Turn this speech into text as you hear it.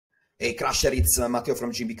Hey Crusher, it's Matteo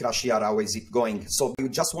from GMB Crush here. How is it going? So we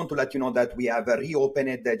just want to let you know that we have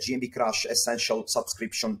reopened the GMB Crush Essential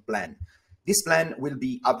subscription plan. This plan will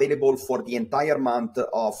be available for the entire month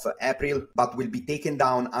of April, but will be taken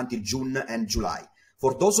down until June and July.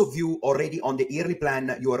 For those of you already on the yearly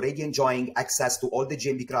plan, you're already enjoying access to all the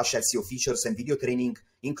GMB Crush SEO features and video training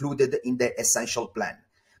included in the Essential plan.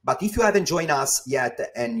 But if you haven't joined us yet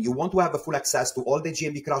and you want to have a full access to all the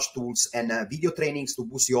GMB Crush tools and video trainings to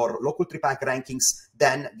boost your local trippack rankings,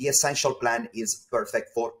 then the Essential plan is perfect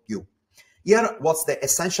for you. Here, what the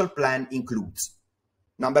Essential plan includes.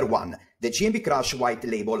 Number 1, the GMB Crush white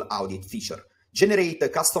label audit feature. Generate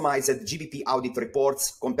customized GBP audit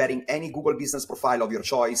reports comparing any Google business profile of your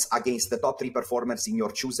choice against the top 3 performers in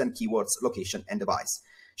your chosen keywords, location, and device.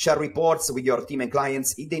 Share reports with your team and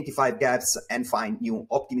clients, identify gaps, and find new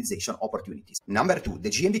optimization opportunities. Number 2, the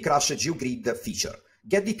GMB Crush GeoGrid feature.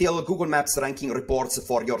 Get detailed Google Maps ranking reports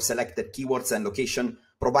for your selected keywords and location,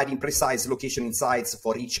 providing precise location insights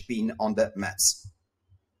for each pin on the maps.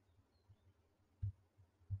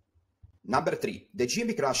 Number 3, the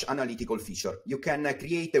GMB Crush analytical feature. You can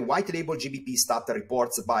create a white label GBP stat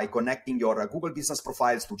reports by connecting your Google business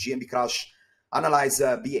profiles to GMB Crush, analyze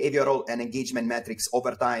behavioral and engagement metrics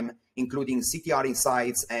over time, including CTR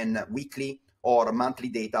insights and weekly or monthly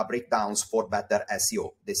data breakdowns for better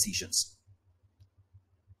SEO decisions.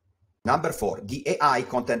 Number 4, the AI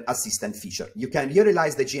Content Assistant feature. You can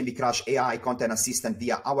realize the GMB Crush AI Content Assistant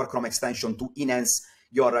via our Chrome extension to enhance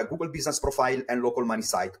your Google business profile and local money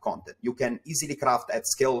site content. You can easily craft at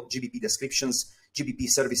scale GBP descriptions, GBP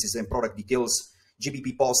services and product details,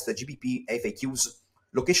 GBP posts, GBP FAQs,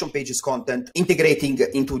 location pages content, integrating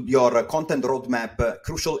into your content roadmap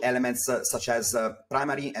crucial elements such as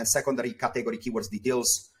primary and secondary category keywords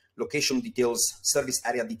details, location details, service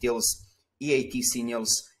area details, EAT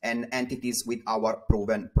signals, and entities with our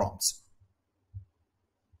proven prompts.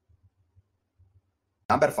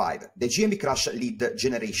 Number 5, the GMB Crush lead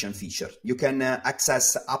generation feature. You can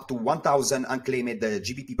access up to 1,000 unclaimed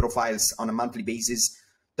GBP profiles on a monthly basis,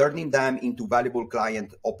 turning them into valuable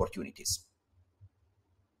client opportunities.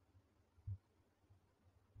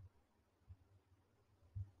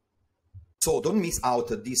 So don't miss out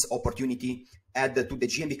this opportunity. Add to the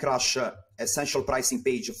GMB Crush Essential pricing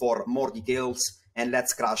page for more details, and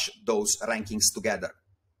let's crush those rankings together.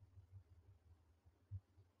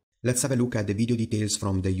 Let's have a look at the video details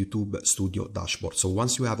from the YouTube Studio dashboard. So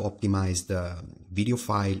once you have optimized the video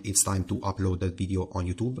file, it's time to upload the video on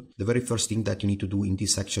YouTube. The very first thing that you need to do in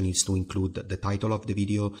this section is to include the title of the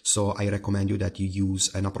video. So I recommend you that you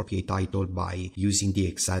use an appropriate title by using the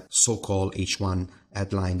exact so-called H1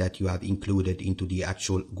 headline that you have included into the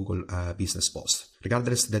actual Google business post.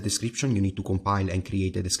 Regardless of the description, you need to compile and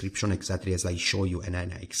create a description exactly as I show you and I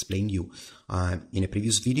explain you in a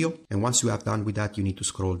previous video. And once you have done with that, you need to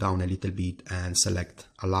scroll down a little bit and select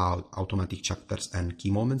allowed automatic chapters and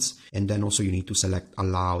key moments. And then also you need to select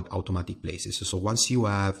allowed automatic places. So once you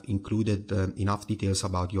have included enough details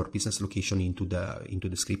about your business location into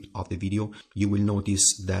the script of the video, you will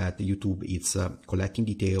notice that YouTube is collecting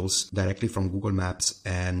details directly from Google Maps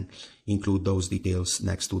and include those details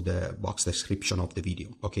next to the box description of the video.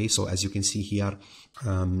 Okay, so as you can see here,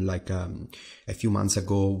 a few months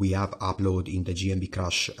ago, we have uploaded in the GMB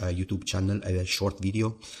Crush YouTube channel a short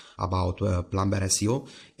video about Plumber SEO,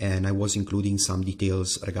 and I was including some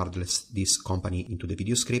details regardless this company into the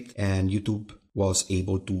video script, and YouTube was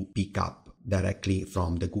able to pick up directly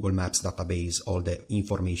from the Google Maps database all the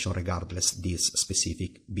information regardless this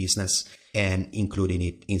specific business and including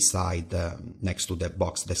it inside next to the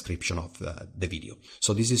box description of the video.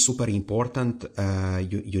 So this is super important.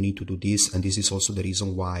 You need to do this, and this is also the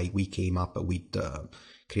reason why we came up with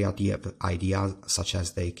creative ideas such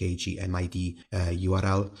as the KGMID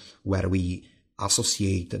URL, where we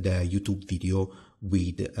associate the YouTube video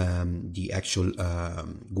with the actual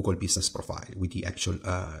Google business profile, with the actual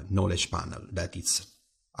knowledge panel that is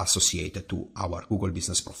associated to our Google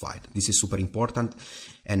business profile. This is super important,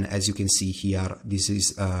 and as you can see here, this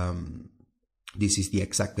is the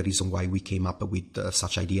exact reason why we came up with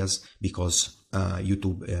such ideas, because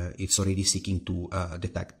YouTube it's already seeking to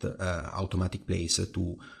detect automatic place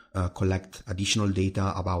to collect additional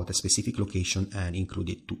data about a specific location and include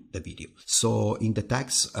it to the video. So in the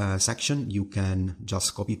text section, you can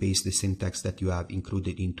just copy paste the same text that you have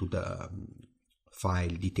included into the file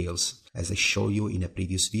details as I show you in a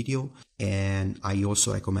previous video. And I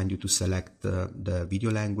also recommend you to select the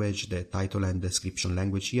video language, the title and description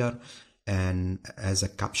language here. And as a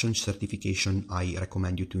caption certification, I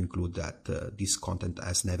recommend you to include that this content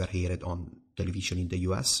has never aired on television in the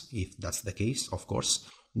US, if that's the case, of course.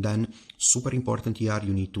 Then super important here,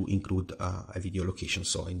 you need to include a video location.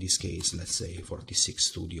 So in this case, let's say 46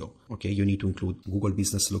 Studio. Okay, you need to include Google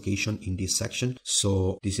Business Location in this section.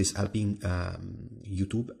 So this is helping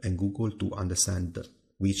YouTube and Google to understand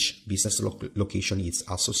which business location is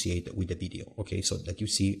associated with the video. Okay, so that you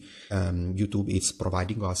see YouTube is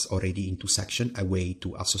providing us already into section a way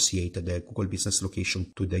to associate the Google Business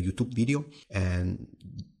Location to the YouTube video. And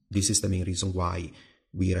this is the main reason why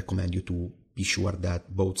we recommend you to be sure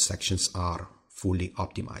that both sections are fully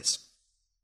optimized.